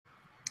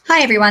Hi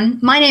everyone,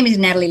 my name is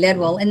Natalie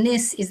Ledwell and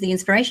this is The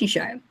Inspiration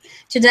Show.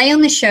 Today on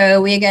the show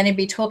we are going to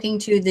be talking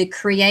to the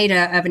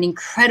creator of an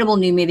incredible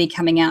new movie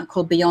coming out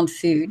called Beyond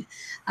Food,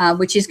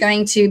 which is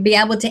going to be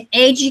able to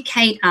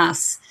educate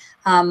us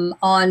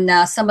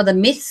on some of the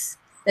myths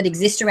that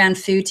exist around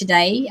food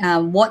today,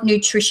 what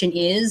nutrition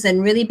is,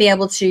 and really be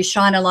able to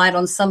shine a light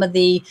on some of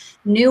the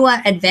newer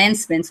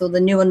advancements or the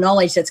newer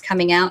knowledge that's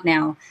coming out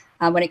now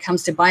when it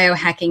comes to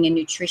biohacking and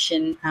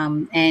nutrition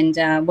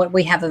and what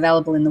we have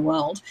available in the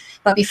world.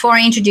 But before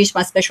I introduce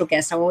my special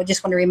guest, I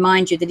just want to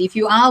remind you that if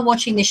you are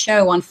watching this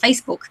show on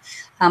Facebook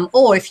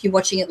or if you're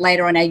watching it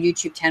later on our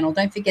YouTube channel,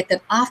 don't forget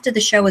that after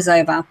the show is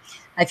over,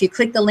 if you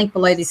click the link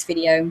below this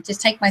video, just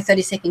take my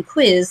 30-second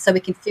quiz so we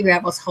can figure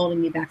out what's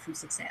holding you back from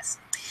success.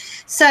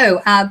 So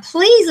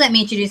please let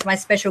me introduce my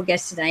special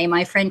guest today,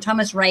 my friend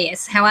Tomas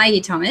Reyes. How are you,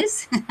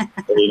 Thomas?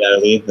 Hey,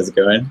 Natalie. How's it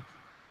going?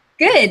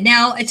 Good.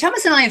 Now,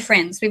 Thomas and I are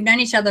friends. We've known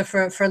each other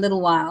for a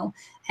little while.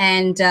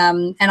 And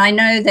I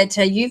know that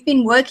you've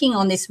been working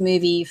on this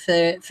movie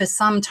for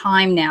some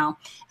time now.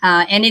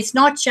 And it's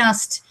not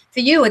just,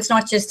 for you, it's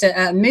not just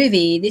a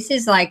movie. This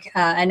is like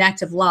an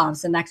act of love,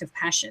 it's an act of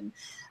passion.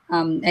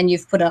 And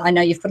you've put, I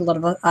know you've put a lot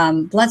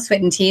of blood, sweat,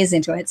 and tears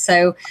into it.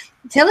 So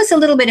tell us a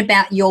little bit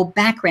about your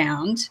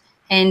background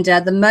and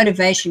the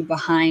motivation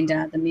behind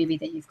the movie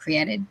that you've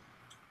created.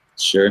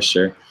 Sure.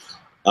 So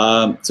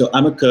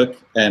I'm a cook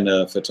and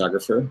a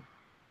photographer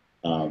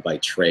by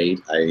trade.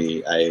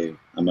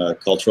 I'm a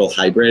cultural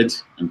hybrid.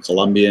 I'm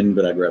Colombian,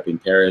 but I grew up in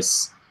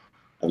Paris.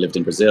 I've lived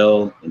in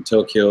Brazil, in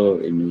Tokyo,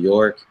 in New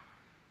York.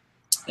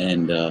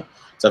 And so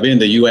I've been in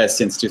the US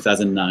since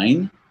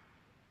 2009.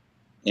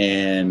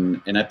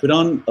 And I put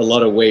on a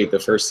lot of weight the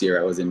first year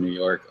I was in New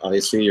York.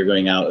 Obviously, you're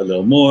going out a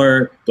little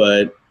more,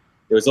 but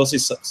there was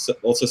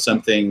also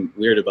something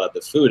weird about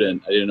the food,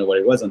 and I didn't know what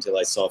it was until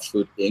I saw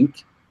Food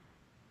Inc.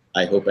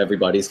 I hope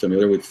everybody's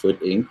familiar with Food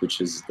Inc., which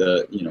is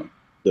the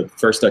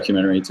first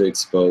documentary to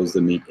expose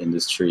the meat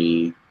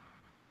industry.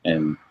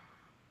 And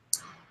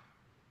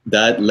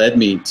that led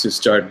me to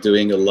start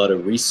doing a lot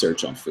of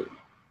research on food.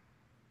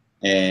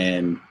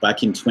 And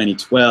back in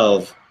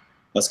 2012, I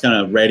was kind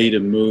of ready to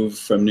move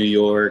from New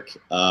York,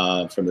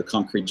 from the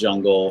concrete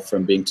jungle,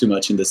 from being too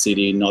much in the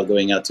city, not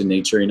going out to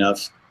nature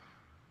enough.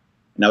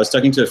 And I was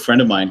talking to a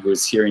friend of mine who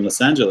was here in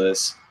Los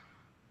Angeles,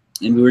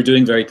 and we were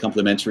doing very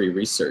complementary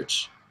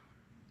research.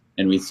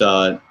 And we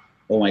thought,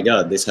 oh my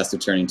God, this has to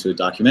turn into a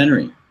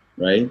documentary,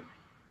 right?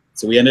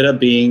 So we ended up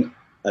being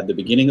at the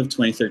beginning of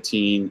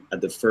 2013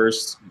 at the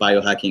first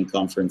biohacking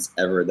conference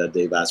ever that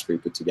Dave Asprey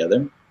put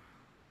together.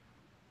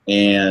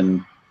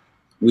 And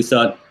we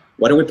thought,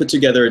 why don't we put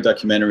together a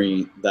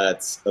documentary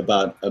that's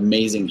about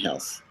amazing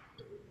health?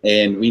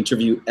 And we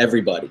interview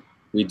everybody.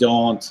 We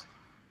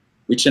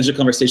change the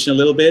conversation a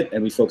little bit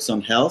and we focus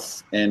on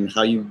health and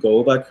how you go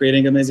about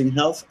creating amazing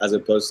health, as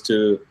opposed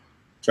to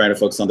trying to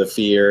focus on the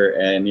fear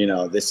and,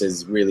 this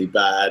is really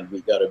bad, we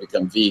got to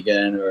become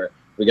vegan, or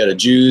we got to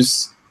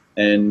juice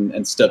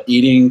and stop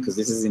eating because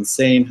this is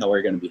insane, how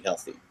we're going to be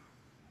healthy.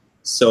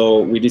 So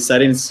we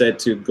decided instead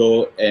to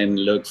go and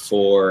look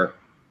for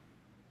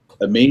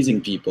amazing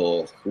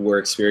people who were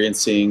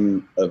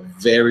experiencing a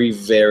very,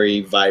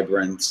 very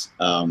vibrant,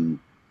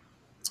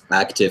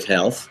 active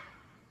health,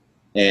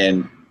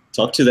 and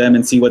talk to them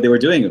and see what they were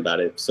doing about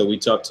it. So we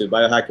talked to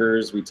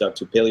biohackers, we talked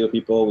to paleo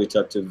people, we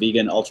talked to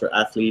vegan ultra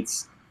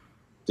athletes,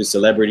 to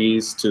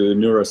celebrities, to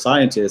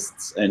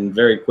neuroscientists, and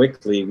very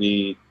quickly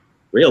we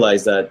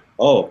realized that,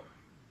 oh,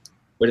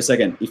 wait a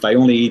second, if I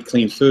only eat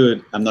clean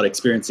food, I'm not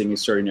experiencing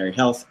extraordinary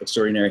health.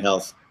 Extraordinary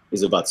health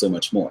is about so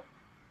much more,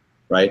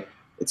 right?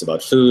 It's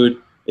about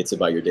food, it's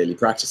about your daily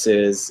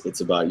practices,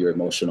 it's about your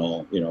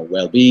emotional,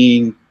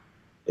 well-being,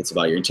 it's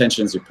about your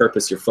intentions, your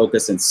purpose, your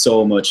focus, and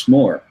so much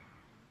more.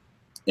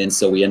 And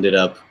so we ended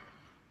up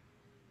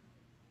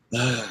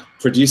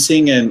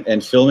producing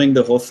and filming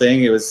the whole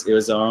thing. It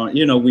was on,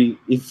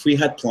 if we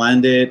had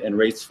planned it and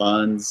raised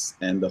funds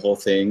and the whole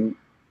thing,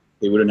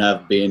 it wouldn't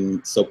have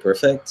been so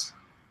perfect.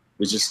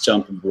 We just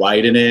jumped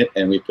right in it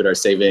and we put our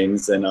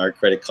savings and our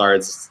credit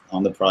cards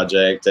on the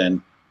project,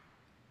 and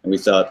we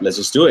thought, let's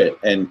just do it.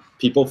 And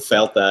people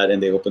felt that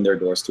and they opened their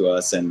doors to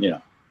us, and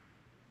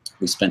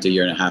we spent 1.5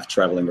 years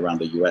traveling around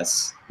the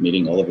US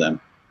meeting all of them.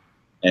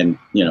 And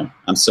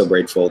I'm so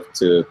grateful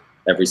to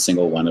every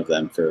single one of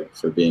them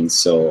for being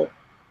so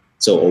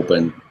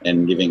open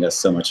and giving us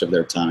so much of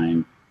their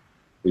time.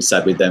 We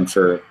sat with them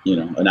for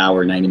an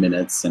hour, 90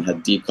 minutes, and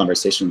had deep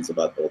conversations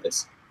about all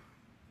this.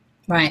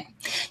 Right.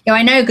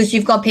 I know, because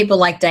you've got people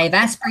like Dave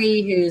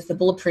Asprey, who's the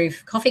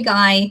Bulletproof Coffee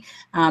guy,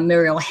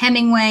 Muriel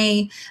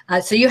Hemingway.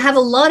 So you have a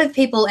lot of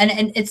people,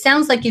 and it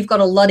sounds like you've got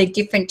a lot of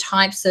different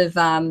types of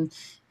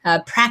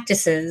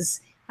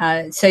practices.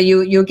 So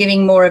you're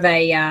giving more of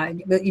a,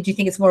 do you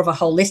think it's more of a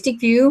holistic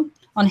view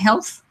on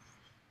health?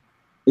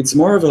 It's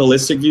more of a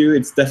holistic view.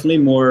 It's definitely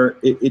more,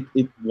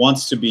 it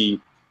wants to be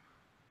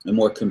a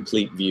more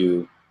complete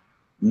view,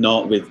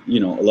 not with, a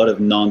lot of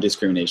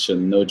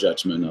non-discrimination, no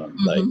judgment on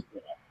like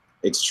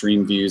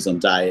extreme views on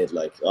diet,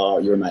 like, oh,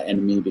 you're my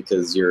enemy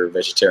because you're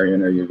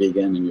vegetarian or you're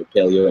vegan and you're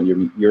paleo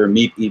and you're a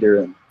meat eater.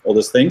 And all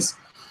those things.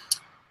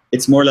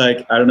 It's more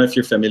like, I don't know if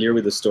you're familiar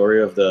with the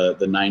story of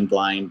the 9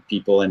 blind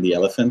people and the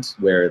elephant,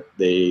 where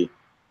they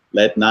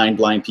let 9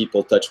 blind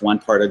people touch one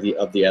part of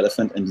the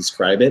elephant and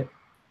describe it,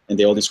 and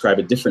they all describe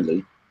it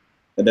differently.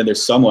 And then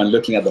there's someone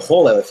looking at the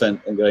whole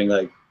elephant and going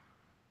like,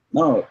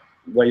 no,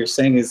 what you're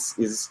saying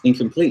is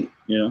incomplete,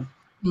 you know?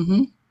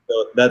 Mm-hmm.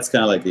 So that's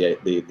kind of like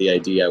the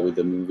idea with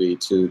the movie,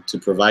 to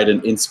provide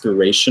an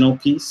inspirational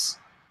piece,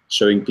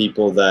 showing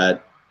people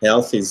that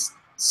health is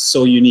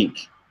so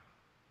unique.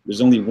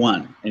 There's only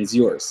one, and it's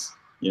yours,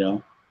 you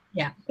know?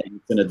 Yeah. And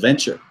it's an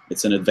adventure.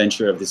 It's an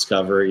adventure of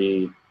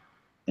discovery,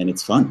 and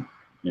it's fun,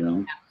 you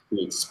know?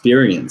 The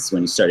experience,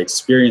 when you start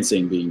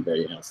experiencing being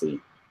very healthy.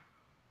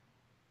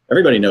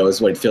 Everybody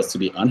knows what it feels to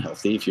be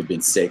unhealthy. If you've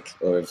been sick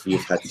or if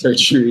you've had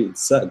surgery, it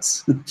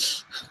sucks,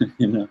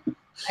 you know?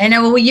 I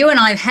know, well, you and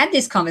I have had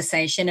this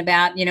conversation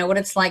about, you know, what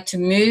it's like to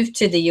move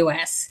to the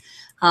US,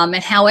 and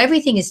how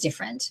everything is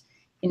different.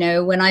 You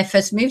know, when I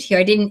first moved here,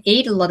 I didn't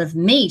eat a lot of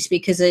meat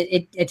because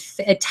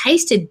it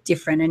tasted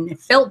different and it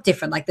felt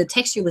different. Like the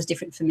texture was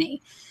different for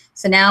me.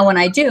 So now when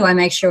I do, I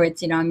make sure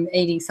it's, you know, I'm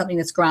eating something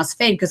that's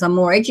grass-fed because I'm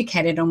more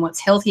educated on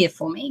what's healthier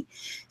for me.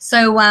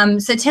 So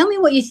so tell me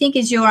what you think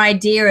is your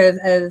idea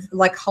of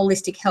like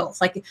holistic health.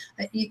 Like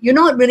you're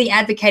not really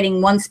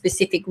advocating one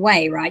specific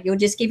way, right? You're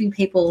just giving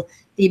people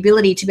the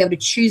ability to be able to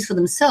choose for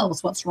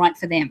themselves what's right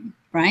for them,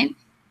 right?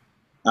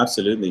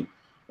 Absolutely.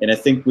 And I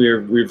think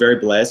we're very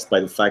blessed by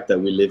the fact that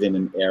we live in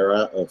an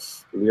era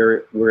of,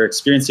 we're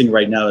experiencing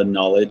right now a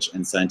knowledge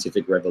and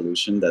scientific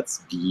revolution that's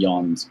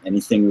beyond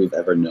anything we've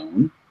ever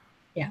known.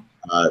 Yeah.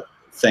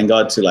 Thank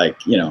God to,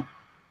 like, you know,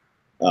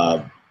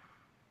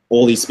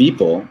 all these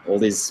people, all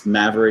these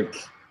maverick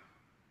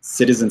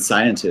citizen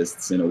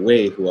scientists in a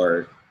way, who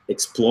are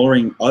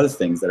exploring other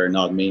things that are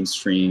not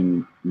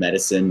mainstream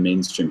medicine,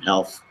 mainstream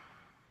health,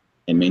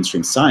 and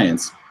mainstream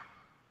science.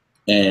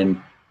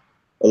 And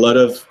a lot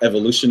of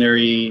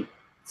evolutionary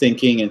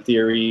thinking and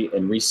theory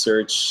and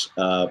research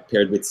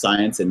paired with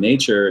science and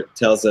nature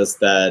tells us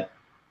that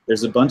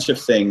there's a bunch of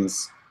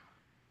things,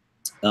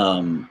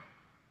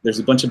 there's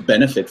a bunch of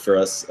benefit for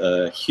us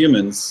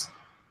humans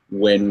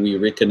when we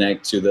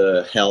reconnect to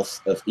the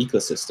health of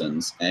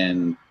ecosystems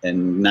and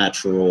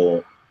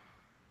natural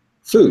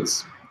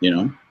foods, you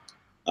know.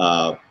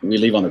 We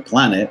live on a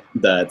planet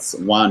that's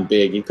one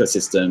big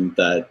ecosystem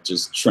that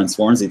just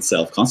transforms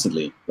itself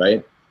constantly,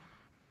 right?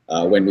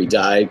 When we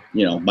die,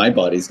 you know, my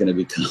body is going to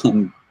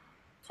become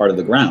part of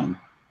the ground,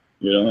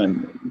 you know,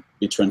 and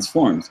be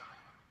transformed.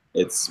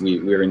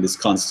 We're in this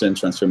constant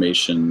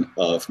transformation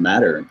of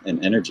matter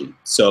and energy.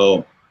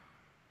 So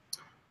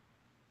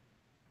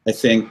I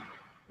think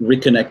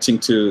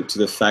reconnecting to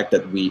the fact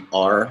that we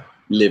are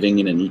living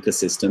in an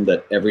ecosystem,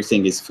 that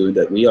everything is food,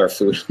 that we are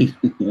food,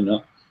 you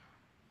know,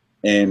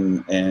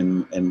 and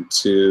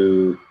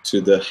to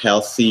the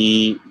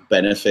healthy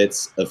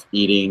benefits of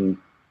eating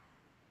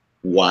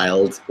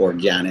wild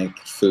organic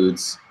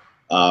foods.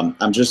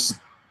 I'm just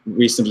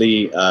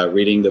recently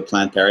reading The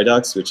Plant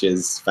Paradox, which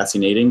is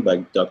fascinating, by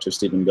Dr.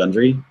 Stephen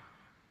Gundry.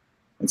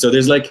 And so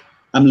there's like,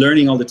 I'm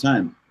learning all the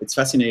time. It's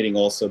fascinating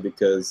also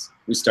because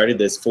we started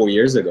this 4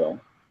 years ago,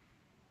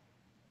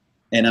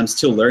 and I'm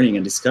still learning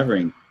and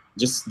discovering.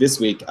 Just this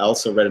week, I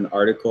also read an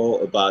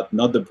article about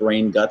not the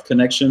brain-gut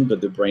connection, but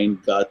the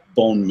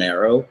brain-gut-bone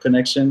marrow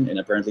connection. And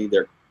apparently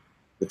they're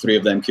the three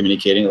of them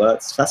communicating a lot.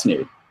 It's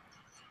fascinating.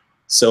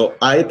 So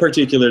I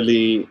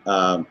particularly,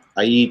 I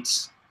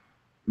eat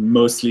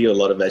mostly a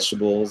lot of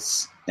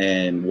vegetables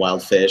and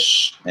wild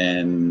fish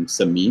and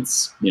some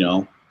meats, you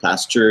know,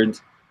 pastured,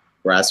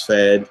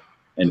 grass-fed,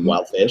 and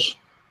wild fish.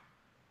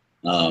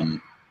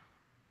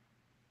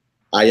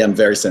 I am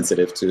very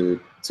sensitive to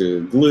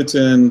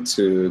gluten,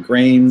 to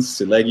grains,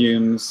 to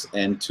legumes,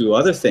 and to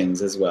other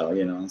things as well,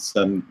 you know,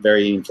 some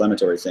very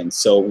inflammatory things.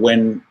 So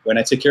when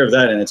I take care of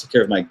that and I take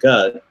care of my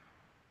gut,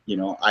 you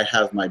know, I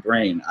have my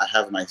brain, I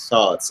have my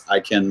thoughts, I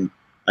can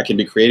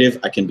be creative,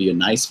 I can be a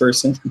nice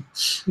person.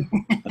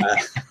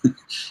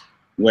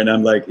 When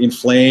I'm like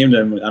inflamed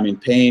and I'm in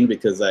pain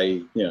because I,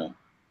 you know,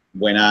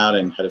 went out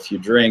and had a few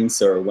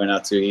drinks or went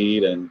out to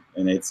eat and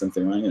ate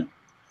something wrong, you know.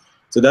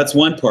 So that's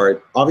one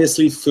part.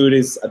 Obviously, food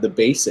is at the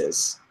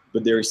basis,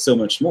 but there is so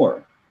much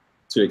more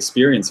to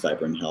experience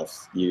vibrant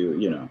health.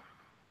 You know,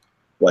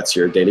 what's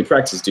your daily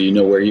practice? Do you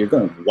know where you're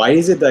going? Why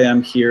is it that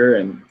I'm here?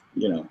 And,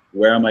 you know,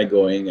 where am I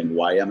going? And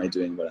why am I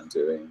doing what I'm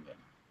doing? And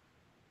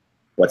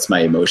what's my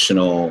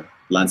emotional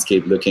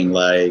landscape looking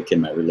like,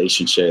 and my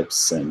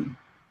relationships? And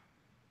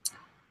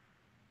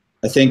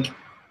I think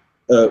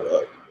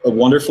a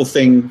wonderful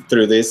thing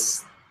through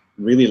this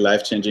really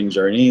life-changing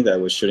journey that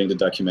was shooting the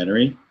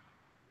documentary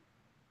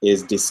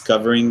is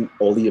discovering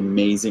all the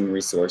amazing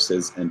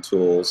resources and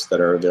tools that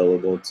are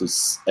available to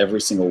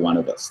every single one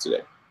of us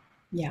today.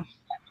 Yeah.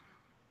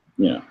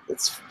 You know,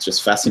 it's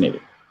just fascinating.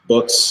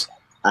 Books,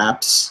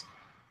 apps,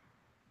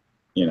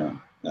 you know,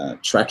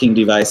 tracking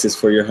devices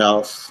for your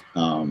health.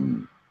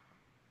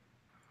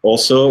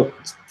 Also,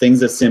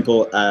 things as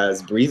simple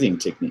as breathing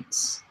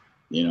techniques,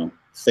 you know,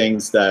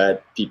 things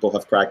that people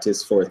have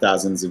practiced for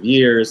thousands of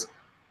years,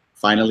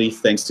 finally,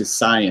 thanks to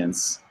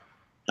science,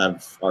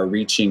 are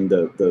reaching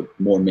the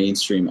more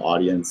mainstream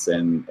audience,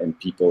 and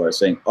people are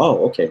saying,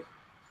 oh, okay,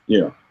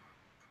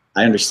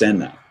 I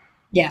understand that.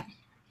 Yeah.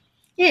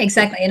 Yeah,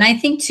 exactly. And I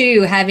think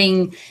too,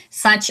 having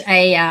such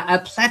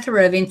a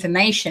plethora of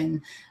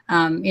information,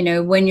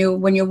 when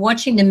you're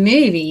watching the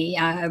movie,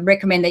 I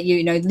recommend that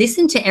you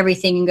listen to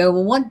everything and go,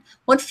 well,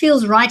 what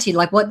feels right to you?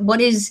 Like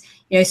what is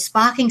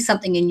sparking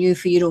something in you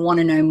for you to want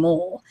to know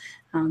more?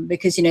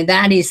 Because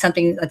that is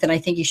something that I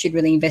think you should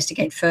really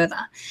investigate further.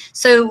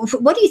 So,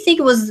 what do you think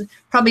was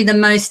probably the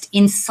most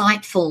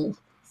insightful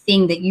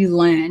thing that you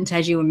learned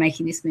as you were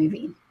making this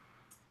movie?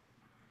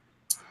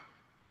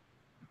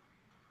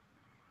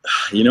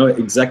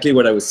 Exactly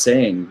what I was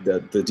saying,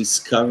 the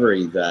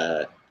discovery,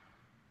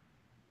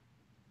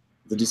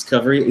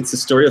 it's a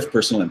story of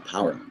personal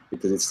empowerment,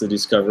 because it's the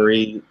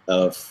discovery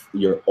of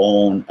your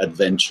own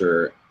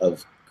adventure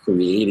of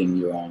creating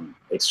your own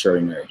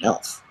extraordinary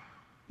health.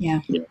 Yeah.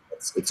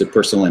 It's a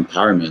personal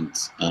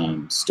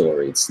empowerment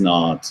story. It's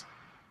not,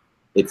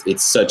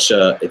 it's such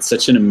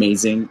an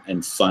amazing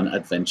and fun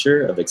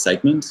adventure of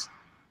excitement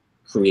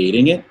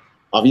creating it.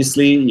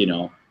 Obviously,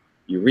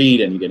 you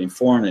read and you get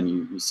informed and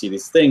you see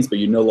these things, but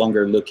you're no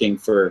longer looking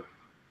for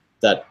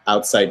that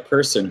outside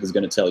person who's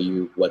going to tell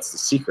you what's the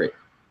secret,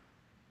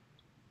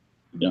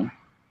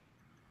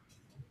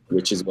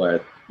 which is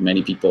what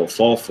many people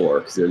fall for,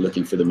 because they're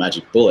looking for the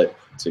magic bullet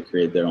to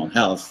create their own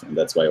health. And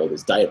that's why all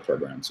these diet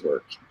programs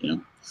work, Yeah.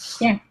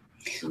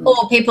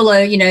 Or people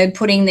are,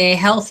 putting their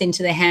health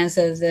into the hands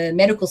of the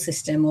medical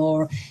system,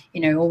 or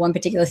one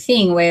particular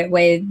thing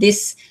where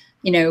this,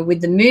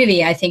 with the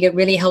movie, I think it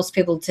really helps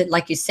people to,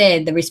 like you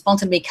said, the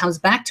responsibility comes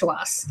back to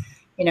us,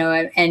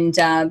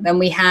 and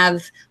we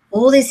have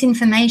all this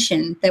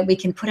information that we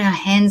can put our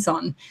hands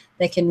on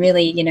that can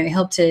really,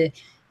 help to,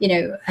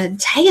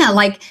 Taya,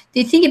 like, do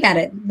you think about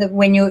it, that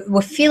when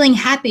we're feeling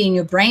happy and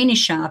your brain is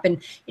sharp,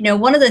 and,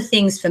 one of the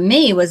things for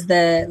me was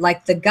the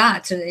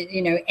gut,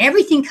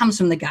 everything comes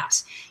from the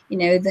gut,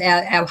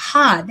 our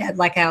heart,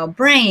 like our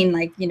brain,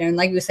 like,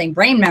 like you were saying,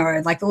 brain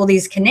marrow, like all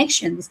these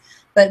connections.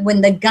 But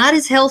when the gut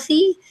is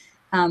healthy,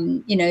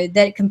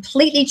 that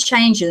completely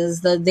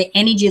changes the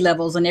energy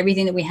levels and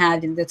everything that we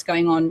have that's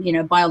going on,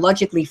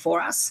 biologically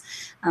for us.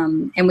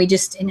 And we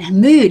just, in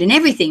mood and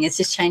everything, it's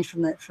just changed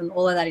from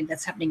all of that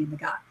that's happening in the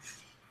gut.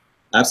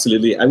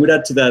 Absolutely. I would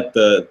add to that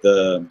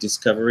the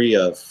discovery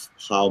of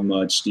how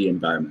much the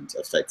environment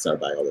affects our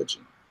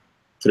biology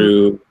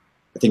through,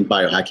 I think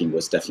biohacking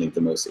was definitely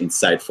the most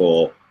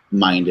insightful,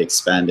 mind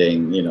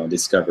expanding,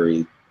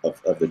 discovery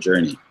of the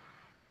journey.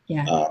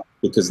 Yeah.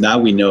 Because now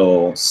we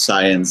know,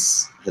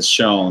 science has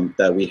shown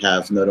that we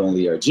have not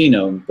only our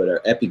genome, but our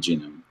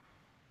epigenome.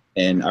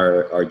 And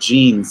our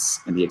genes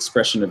and the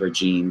expression of our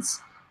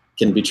genes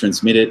can be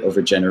transmitted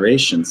over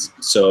generations.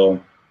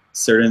 So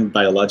certain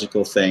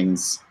biological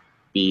things,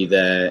 be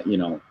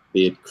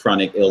it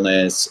chronic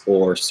illness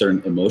or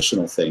certain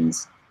emotional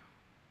things,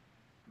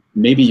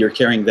 maybe you're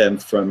carrying them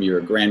from your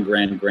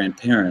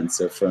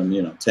grandparents or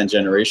from 10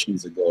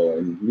 generations ago,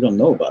 and you don't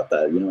know about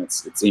that.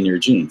 It's in your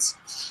genes.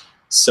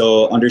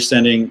 So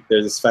understanding,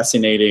 there's this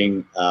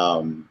fascinating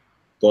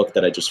book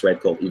that I just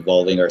read called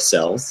Evolving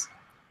Ourselves,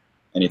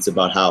 and it's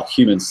about how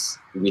humans,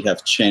 we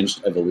have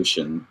changed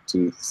evolution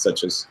to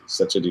such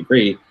a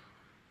degree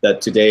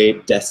that today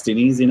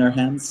destiny is in our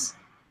hands.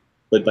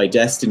 But by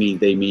destiny,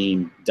 they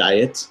mean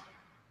diet,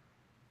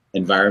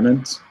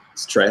 environment,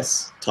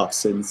 stress,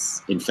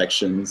 toxins,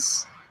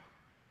 infections,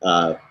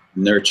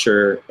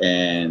 nurture,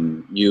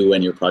 and you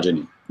and your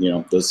progeny,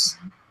 those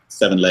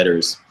 7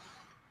 letters.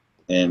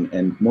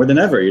 And more than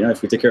ever,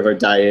 if we take care of our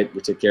diet,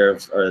 we take care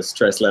of our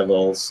stress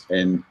levels,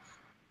 and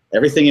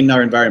everything in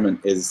our environment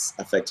is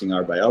affecting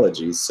our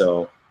biology.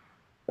 So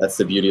that's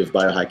the beauty of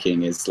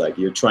biohacking, is like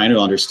you're trying to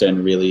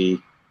understand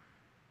really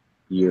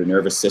your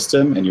nervous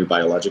system and your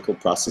biological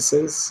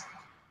processes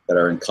that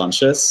are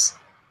unconscious,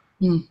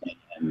 and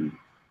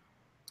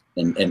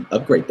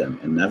upgrade them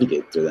and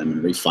navigate through them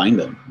and refine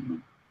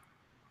them.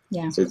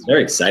 Yeah. So it's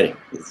very exciting.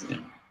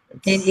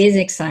 It is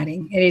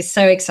exciting. It is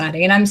so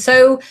exciting. And I'm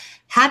so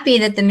happy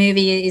that the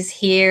movie is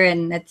here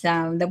and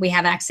that we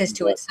have access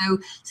to it.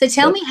 So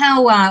tell me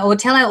how, or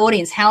tell our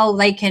audience how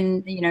they can,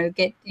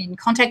 get in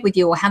contact with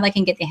you, or how they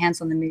can get their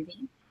hands on the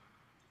movie.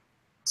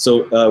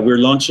 So we're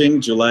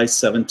launching July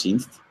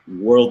 17th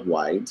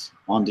worldwide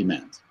on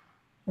demand.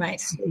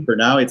 Right. So for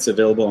now, it's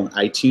available on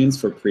iTunes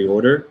for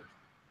pre-order.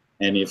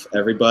 And if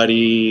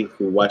everybody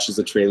who watches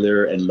the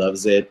trailer and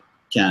loves it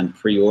can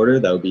pre-order,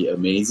 that would be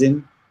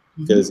amazing.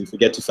 Because if we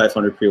get to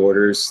 500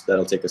 pre-orders,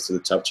 that'll take us to the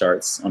top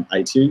charts on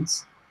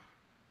iTunes.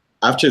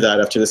 After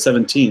that, after the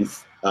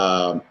 17th,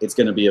 it's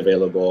going to be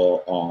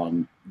available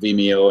on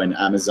Vimeo and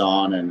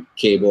Amazon and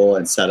cable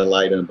and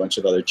satellite and a bunch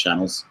of other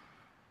channels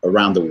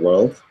around the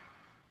world,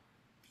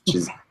 which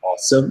is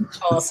awesome.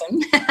 Awesome.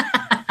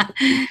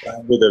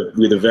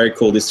 with a very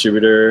cool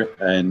distributor,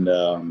 and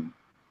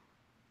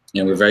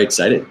we're very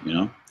excited,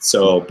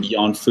 So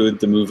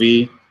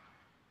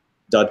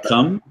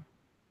beyondfoodthemovie.com,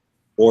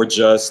 or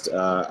just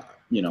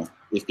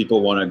if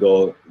people want to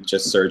go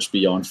just search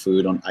Beyond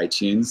Food on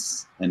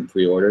iTunes and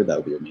pre-order, that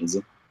would be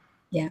amazing.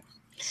 Yeah.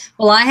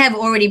 Well, I have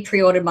already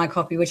pre-ordered my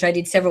copy, which I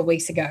did several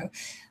weeks ago,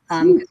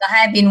 because I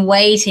have been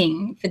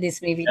waiting for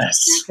this movie to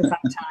come out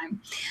for some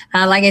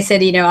time. Like I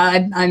said,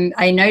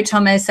 I know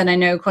Thomas, and I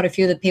know quite a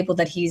few of the people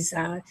that he's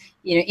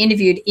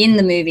interviewed in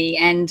the movie,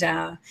 and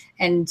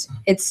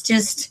it's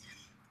just,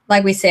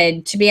 like we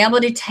said, to be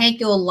able to take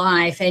your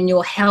life and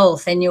your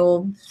health and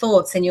your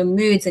thoughts and your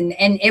moods and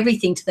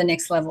everything to the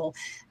next level.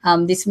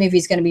 This movie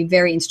is going to be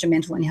very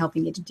instrumental in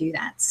helping you to do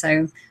that.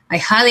 So I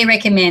highly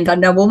recommend. I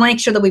know we'll make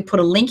sure that we put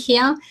a link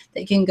here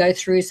that you can go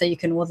through so you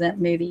can order that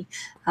movie.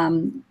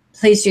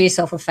 Please do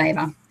yourself a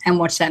favor and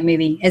watch that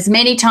movie as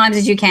many times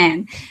as you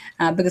can,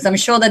 because I'm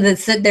sure that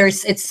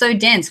it's so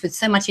dense with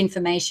so much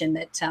information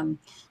that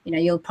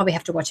you'll probably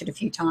have to watch it a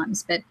few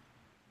times. But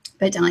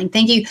darling,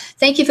 thank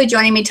you for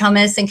joining me,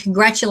 Thomas, and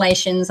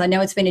congratulations. I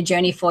know it's been a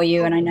journey for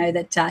you, and I know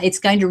that it's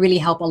going to really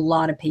help a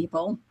lot of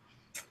people.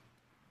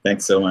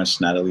 Thanks so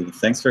much, Natalie.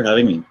 Thanks for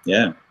having me.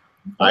 Yeah,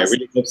 awesome. I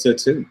really hope so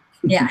too.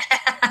 Yeah.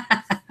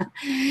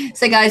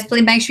 So guys,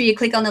 please make sure you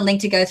click on the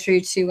link to go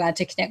through to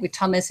connect with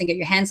Thomas and get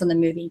your hands on the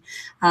movie.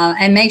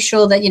 And make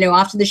sure that,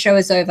 after the show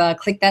is over,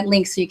 click that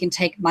link so you can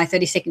take my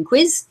 30-second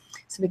quiz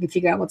so we can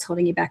figure out what's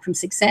holding you back from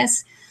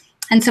success.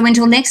 And so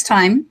until next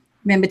time,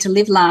 remember to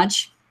live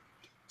large,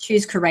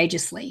 choose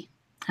courageously,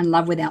 and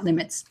love without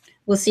limits.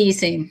 We'll see you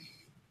soon.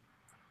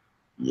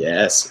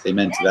 Yes,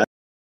 amen to that.